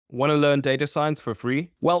Want to learn data science for free?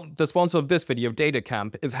 Well, the sponsor of this video, Data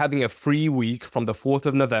Camp, is having a free week from the 4th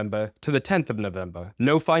of November to the 10th of November.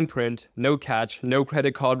 No fine print, no catch, no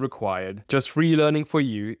credit card required. Just free learning for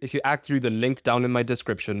you if you act through the link down in my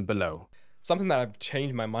description below. Something that I've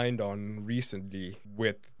changed my mind on recently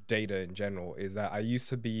with data in general is that I used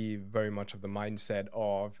to be very much of the mindset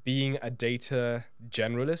of being a data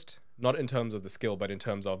generalist, not in terms of the skill, but in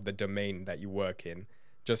terms of the domain that you work in.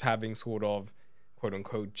 Just having sort of quote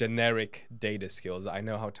unquote generic data skills. I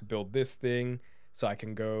know how to build this thing, so I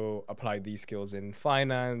can go apply these skills in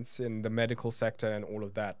finance, in the medical sector, and all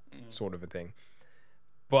of that sort of a thing.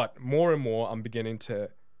 But more and more, I'm beginning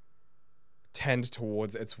to tend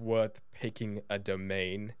towards it's worth picking a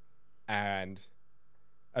domain, and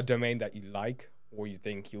a domain that you like or you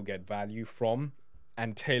think you'll get value from,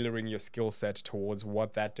 and tailoring your skill set towards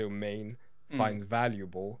what that domain finds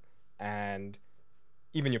valuable. And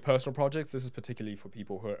even your personal projects, this is particularly for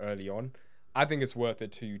people who are early on, I think it's worth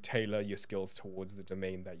it to tailor your skills towards the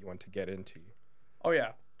domain that you want to get into. Oh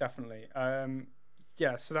yeah, definitely.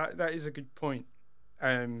 Yeah, so that is a good point.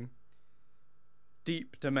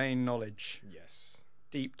 Deep domain knowledge. Yes.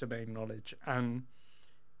 Deep domain knowledge. And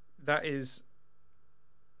that is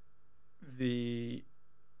even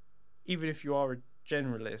if you are a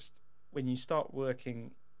generalist, when you start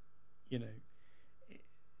working,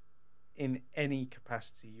 in any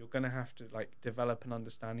capacity, you're going to have to develop an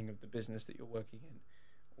understanding of the business that you're working in,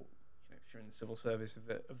 or if you're in the civil service of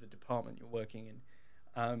the department you're working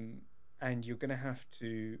in, and you're going to have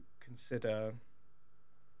to consider,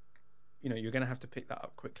 you're going to have to pick that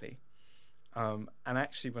up quickly. And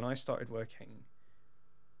actually, when I started working,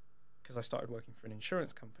 because I started working for an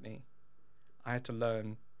insurance company, I had to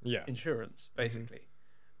learn insurance basically.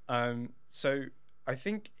 So I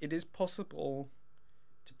think it is possible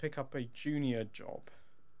to pick up a junior job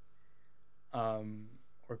or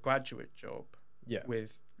a graduate job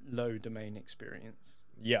with low domain experience.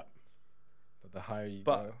 Yeah. But the higher you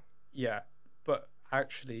go. Yeah. But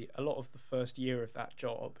actually, a lot of the first year of that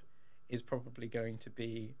job is probably going to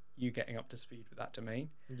be you getting up to speed with that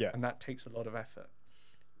domain. Yeah. And that takes a lot of effort.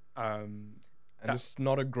 And it's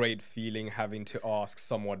not a great feeling having to ask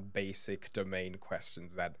somewhat basic domain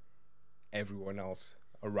questions that everyone else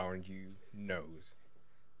around you knows.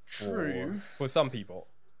 True. For some people.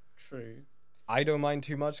 True. I don't mind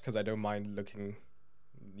too much because I don't mind looking,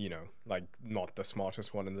 not the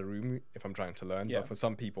smartest one in the room if I'm trying to learn. Yeah. But for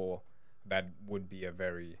some people, that would be a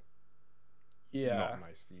very not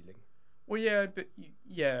nice feeling. Well, yeah, but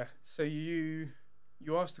so you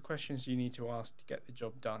ask the questions you need to ask to get the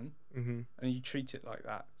job done, and you treat it like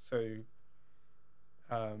that. So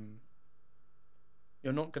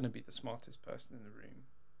you're not going to be the smartest person in the room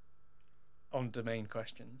on domain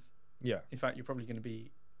questions. Yeah. In fact, you're probably going to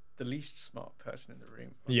be the least smart person in the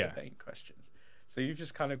room on domain questions. So you've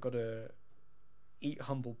just kind of got to eat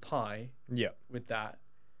humble pie with that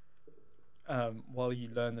while you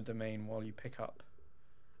learn the domain, while you pick up.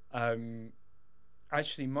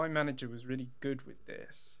 Actually, my manager was really good with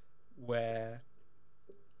this, where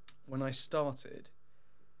when I started,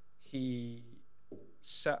 he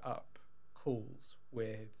set up calls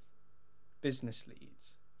with business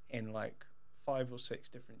leads in 5 or 6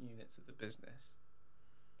 different units of the business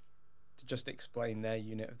to just explain their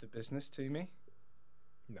unit of the business to me.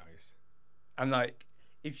 Nice. And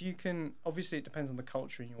if you can, obviously it depends on the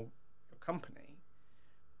culture in your company,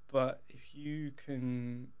 but if you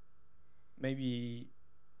can maybe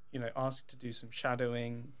ask to do some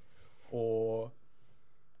shadowing, or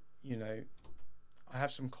I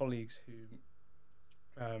have some colleagues who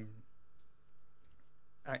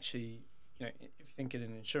actually, if you think in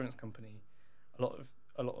an insurance company, a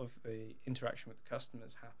lot of the interaction with the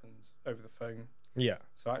customers happens over the phone. Yeah.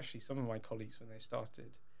 So actually, some of my colleagues, when they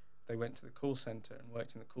started, they went to the call center and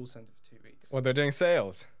worked in the call center for 2 weeks. Well, they're doing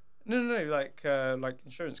sales. No, like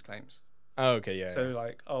insurance claims. Oh, okay, yeah. So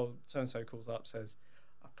so and so calls up, says,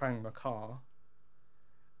 "I've pranged my car.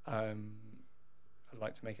 I'd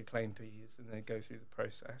like to make a claim, please," and they go through the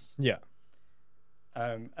process. Yeah.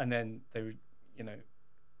 And then they would, kind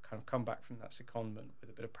of come back from that secondment with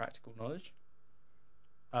a bit of practical knowledge.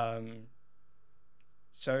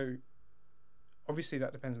 So obviously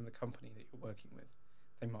that depends on the company that you're working with.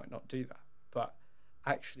 They might not do that, but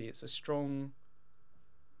actually it's a strong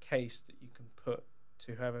case that you can put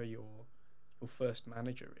to whoever your first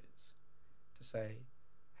manager is, to say,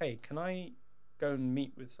 hey, can I go and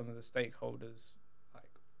meet with some of the stakeholders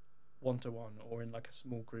one-to-one or in a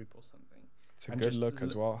small group or something? It's a good look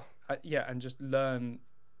as well. And just learn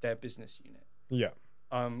their business unit. Yeah.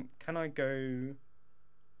 Can I go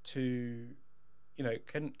to,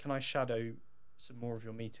 can I shadow some more of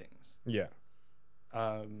your meetings. Yeah.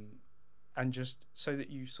 And just so that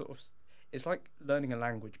you sort of, it's like learning a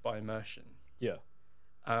language by immersion. Yeah.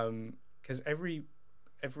 Because every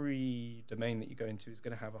domain that you go into is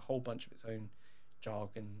going to have a whole bunch of its own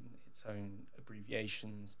jargon, its own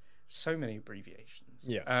abbreviations, so many abbreviations.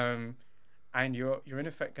 Yeah. And you're in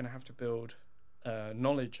effect going to have to build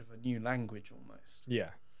knowledge of a new language almost.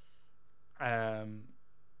 Yeah.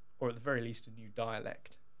 Or at the very least a new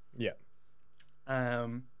dialect. Yeah.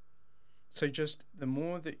 So just the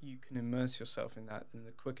more that you can immerse yourself in that, then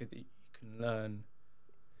the quicker that you can learn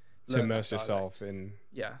To immerse yourself in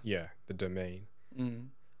yeah the domain. mm.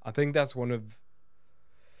 I think that's one of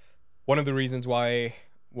the reasons why,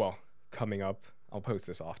 well, coming up, I'll post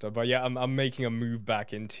this after, but yeah, I'm making a move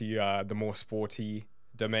back into the more sporty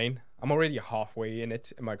domain. I'm already halfway in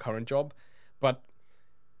it in my current job, but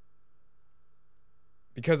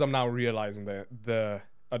because I'm now realizing the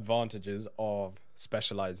advantages of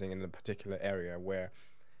specializing in a particular area, where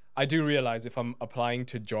I do realize if I'm applying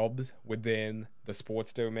to jobs within the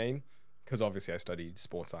sports domain, because obviously I studied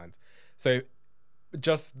sports science, so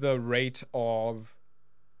just the rate of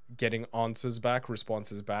getting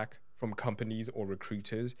responses back from companies or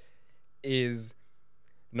recruiters is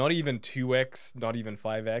not even 2x, not even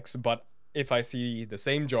 5x, but if I see the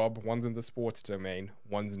same job, one's in the sports domain,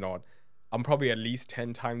 one's not, I'm probably at least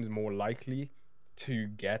 10 times more likely to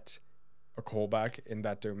get a callback in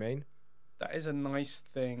that domain. That is a nice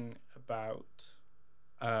thing about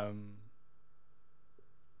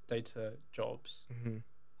data jobs,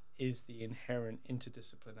 is the inherent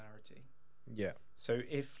interdisciplinarity. Yeah. So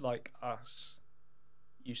if, like us,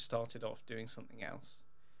 you started off doing something else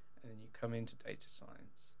and then you come into data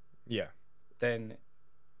science, yeah, then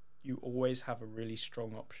you always have a really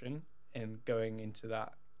strong option in going into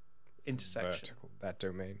that intersection. Vertical, that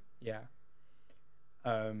domain. Yeah.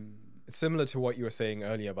 It's similar to what you were saying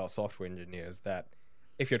earlier about software engineers, that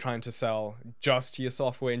if you're trying to sell just your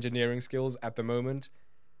software engineering skills at the moment,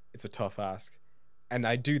 it's a tough ask. And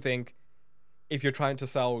I do think if you're trying to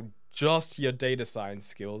sell just your data science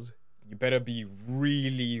skills, you better be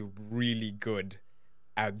really, really good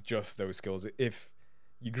at just those skills. If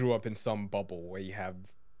you grew up in some bubble where you have,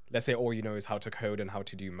 let's say, all you know is how to code and how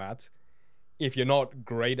to do maths, if you're not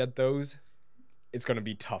great at those, it's going to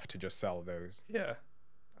be tough to just sell those. Yeah.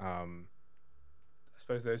 I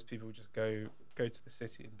suppose those people just go to the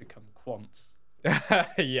city and become quants.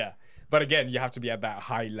 Yeah. But again, you have to be at that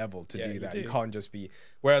high level to do that. You can't just be...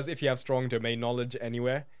 Whereas if you have strong domain knowledge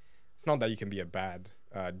anywhere, it's not that you can be a bad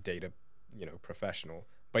data professional,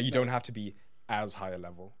 but you don't have to be as high a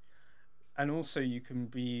level. And also you can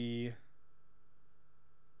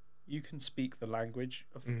speak the language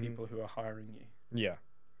of the people who are hiring you. Yeah.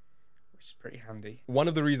 Which is pretty handy. One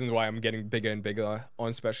of the reasons why I'm getting bigger and bigger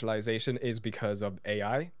on specialization is because of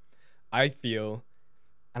AI. I feel,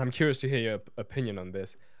 and I'm curious to hear your opinion on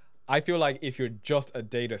this, I feel like if you're just a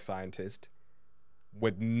data scientist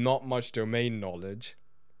with not much domain knowledge,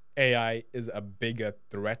 AI is a bigger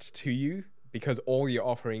threat to you because all you're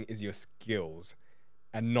offering is your skills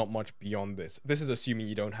and not much beyond this. This is assuming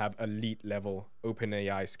you don't have elite level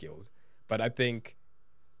OpenAI skills. But I think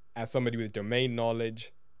as somebody with domain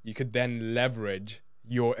knowledge, you could then leverage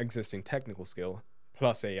your existing technical skill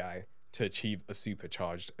plus AI to achieve a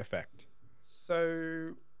supercharged effect.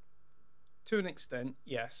 So, to an extent,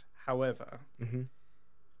 yes. However,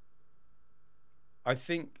 I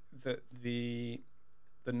think that the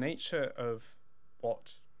nature of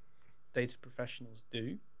what data professionals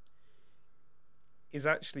do is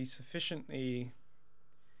actually sufficiently...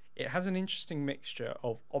 It has an interesting mixture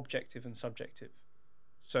of objective and subjective.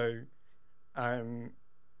 So,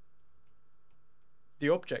 the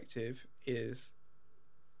objective is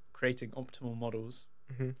creating optimal models.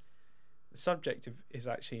 The subjective is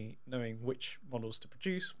actually knowing which models to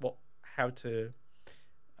produce, how to,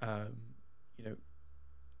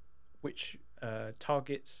 which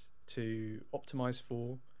targets to optimize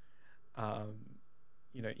for.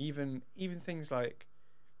 Even things like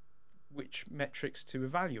which metrics to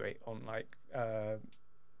evaluate on, like,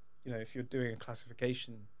 if you're doing a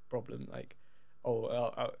classification problem, like,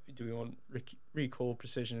 do we want recall,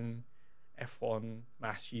 precision, F1,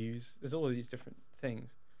 Matthews? There's all of these different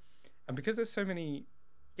things. And because there's so many,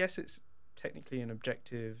 yes, it's technically an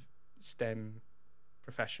objective STEM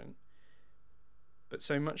profession, but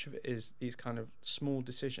so much of it is these kind of small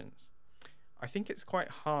decisions. I think it's quite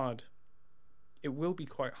hard. It will be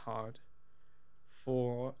quite hard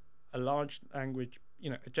for a large language,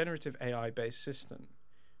 a generative AI-based system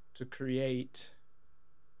to create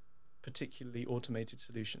particularly automated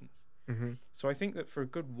solutions. So I think that for a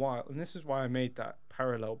good while, and this is why I made that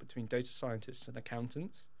parallel between data scientists and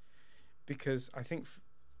accountants, because I think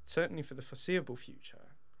certainly for the foreseeable future,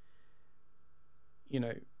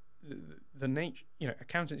 the nature,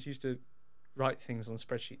 accountants used to write things on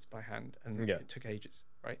spreadsheets by hand, and it took ages,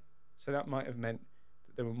 right? So that might have meant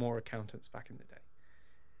that there were more accountants back in the day.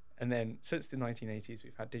 And then since the 1980s,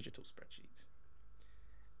 we've had digital spreadsheets,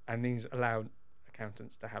 and these allowed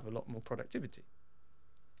accountants to have a lot more productivity.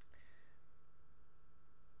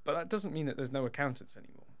 But that doesn't mean that there's no accountants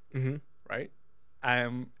anymore, right?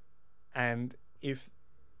 And if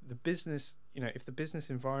the business, if the business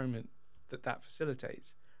environment that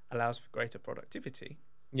facilitates allows for greater productivity,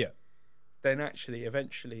 then actually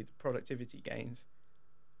eventually the productivity gains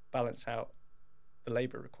balance out the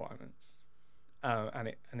labor requirements,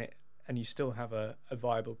 and you still have a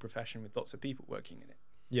viable profession with lots of people working in it.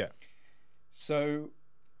 Yeah. So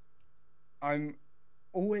I'm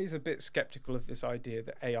always a bit skeptical of this idea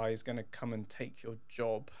that AI is going to come and take your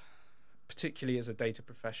job, particularly as a data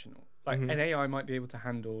professional. Like an AI might be able to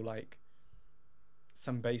handle like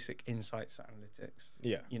some basic insights analytics.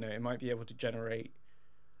 Yeah. It might be able to generate,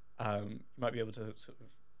 you might be able to sort of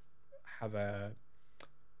have a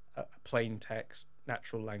plain text,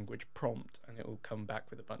 natural language prompt, and it will come back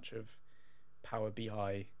with a bunch of Power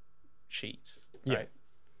BI sheets. Right?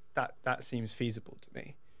 That seems feasible to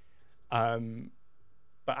me.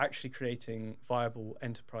 But actually creating viable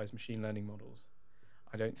enterprise machine learning models,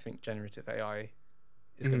 I don't think generative AI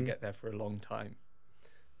is going to get there for a long time.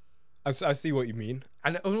 I see what you mean.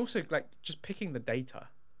 And also like just picking the data.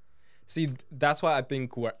 See, that's why I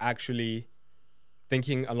think we're actually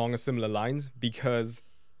thinking along a similar lines, because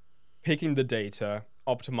picking the data,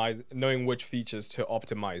 knowing which features to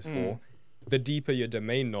optimize for, the deeper your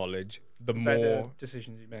domain knowledge, the better more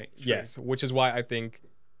decisions you make. True. Yes, which is why I think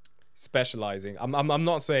specializing. I'm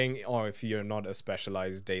not saying if you're not a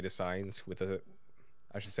specialized data science with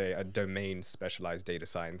a domain specialized data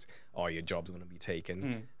science, your job's going to be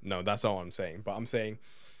taken. No, that's not what I'm saying. But I'm saying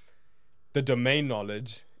the domain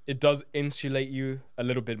knowledge, it does insulate you a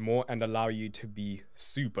little bit more and allow you to be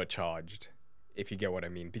supercharged, if you get what I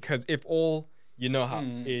mean. Because if all you know how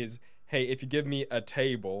is, hey, if you give me a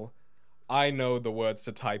table, I know the words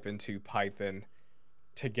to type into Python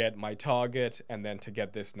to get my target, and then to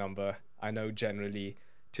get this number, I know generally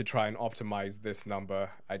to try and optimize this number,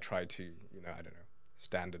 I try to,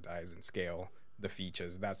 standardize and scale the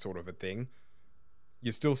features, that sort of a thing.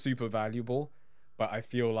 You're still super valuable, but I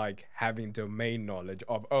feel like having domain knowledge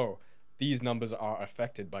of, these numbers are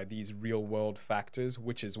affected by these real world factors,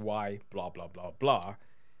 which is why blah, blah, blah, blah,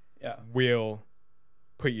 will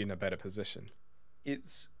put you in a better position.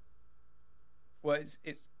 It's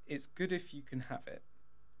good if you can have it,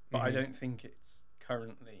 but I don't think it's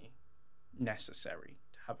currently necessary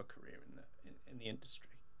to have a career in the industry.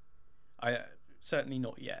 I certainly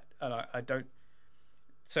not yet, and I don't.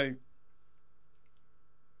 So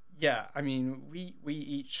yeah, I mean, we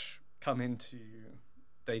each come into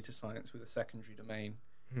data science with a secondary domain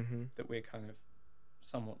that we're kind of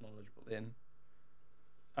somewhat knowledgeable in,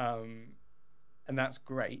 and that's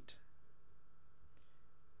great.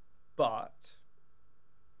 But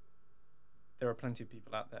there are plenty of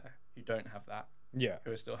people out there who don't have that. Yeah.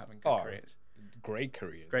 Who are still having good careers. Great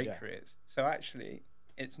careers. Great careers. So actually,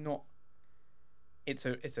 it's not. It's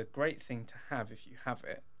a great thing to have if you have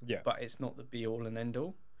it. Yeah. But it's not the be all and end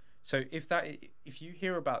all. So if you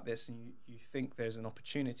hear about this and you think there's an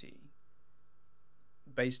opportunity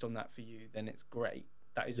based on that for you, then it's great.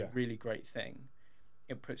 That is a really great thing.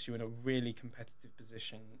 It puts you in a really competitive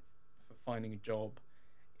position for finding a job.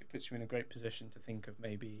 It puts you in a great position to think of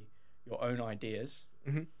maybe your own ideas.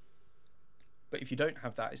 But if you don't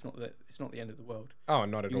have that, it's not the end of the world. Oh,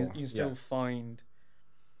 not at all. You can still find,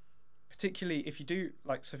 particularly if you do,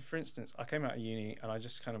 like, so for instance, I came out of uni and I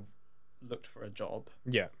just kind of looked for a job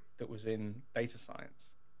that was in data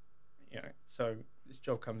science. So this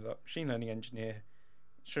job comes up, machine learning engineer,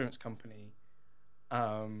 insurance company.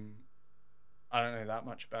 I don't know that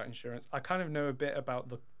much about insurance. I kind of know a bit about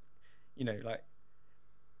the, like,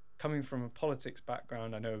 coming from a politics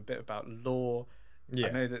background, I know a bit about law. I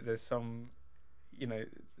know that there's some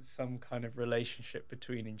kind of relationship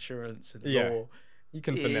between insurance and law. You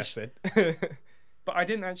can finesse it. But I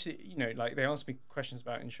didn't actually, like, they asked me questions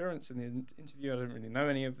about insurance in the interview. I didn't really know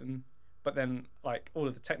any of them. But then, like, all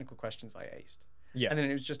of the technical questions I aced. Yeah. And then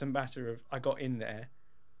it was just a matter of, I got in there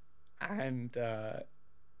and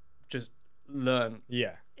just learn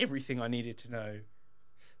everything I needed to know.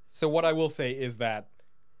 So what I will say is that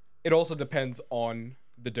it also depends on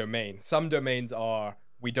the domain. Some domains are,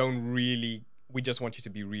 we just want you to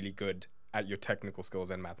be really good at your technical skills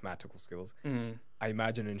and mathematical skills. Mm. I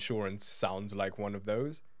imagine insurance sounds like one of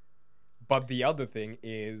those. But the other thing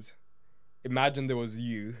is, imagine there was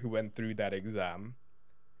you who went through that exam,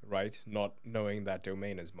 right? Not knowing that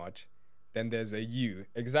domain as much. Then there's a you,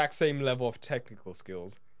 exact same level of technical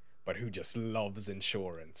skills, but who just loves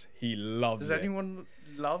insurance. He loves it. Does anyone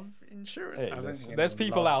love insurance? Hey, I don't think there's anyone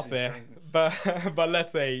people loves out there, insurance. but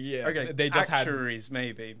let's say, yeah, Okay, they just had actuaries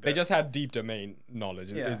maybe. But they just had deep domain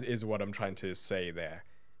knowledge. Yeah. Is what I'm trying to say there.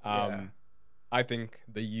 Yeah. I think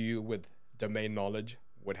the you with domain knowledge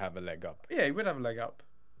would have a leg up, yeah, he would have a leg up,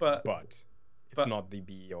 but it's but not the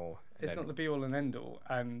be all. it's not the be all and end all.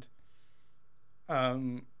 And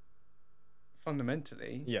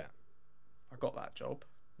fundamentally, Yeah, I got that job.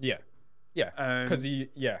 yeah, because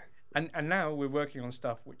And now we're working on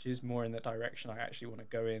stuff which is more in the direction I actually want to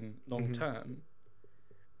go in long term.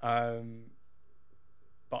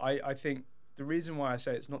 But I think the reason why I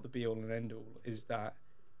say it's not the be all and end all is that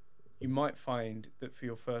you might find that for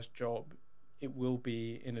your first job, it will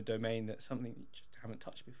be in a domain that's something you just haven't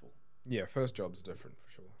touched before. yeah, first job's different for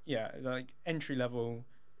sure. Yeah, like entry level,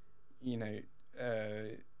 you know,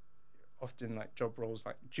 often like job roles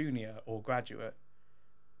like junior or graduate,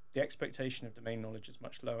 the expectation of domain knowledge is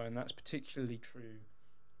much lower, and that's particularly true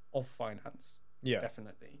of finance. Yeah,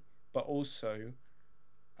 Definitely, but also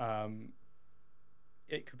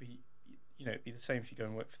it could be, you know, it'd be the same if you go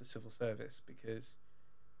and work for the civil service, because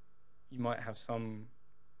you might have some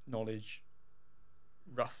knowledge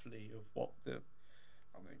roughly of what the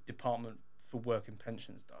Department for Work and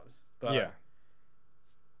Pensions does, but yeah,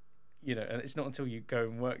 you know, and it's not until you go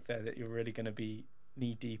and work there that you're really going to be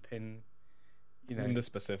knee deep in, you know, in the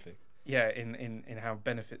specifics. yeah, in how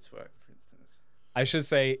benefits work, for instance. I should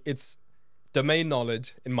say it's domain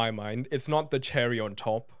knowledge in my mind. It's not the cherry on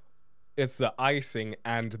top. It's the icing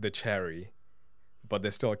and the cherry, but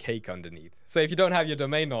there's still a cake underneath. So if you don't have your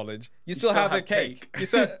domain knowledge, you still have the cake. You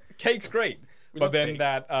said cake's great, but love then cake.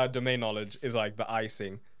 that domain knowledge is like the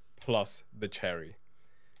icing plus the cherry.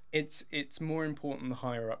 It's more important the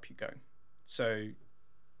higher up you go. So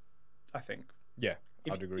I think Yeah,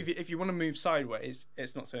 I'd agree. if you want to move sideways,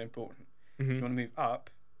 it's not so important. If you want to move up,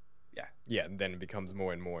 Yeah, then it becomes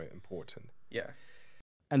more and more important. yeah.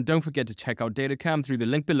 And don't forget to check out DataCamp through the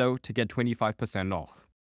link below to get 25% off.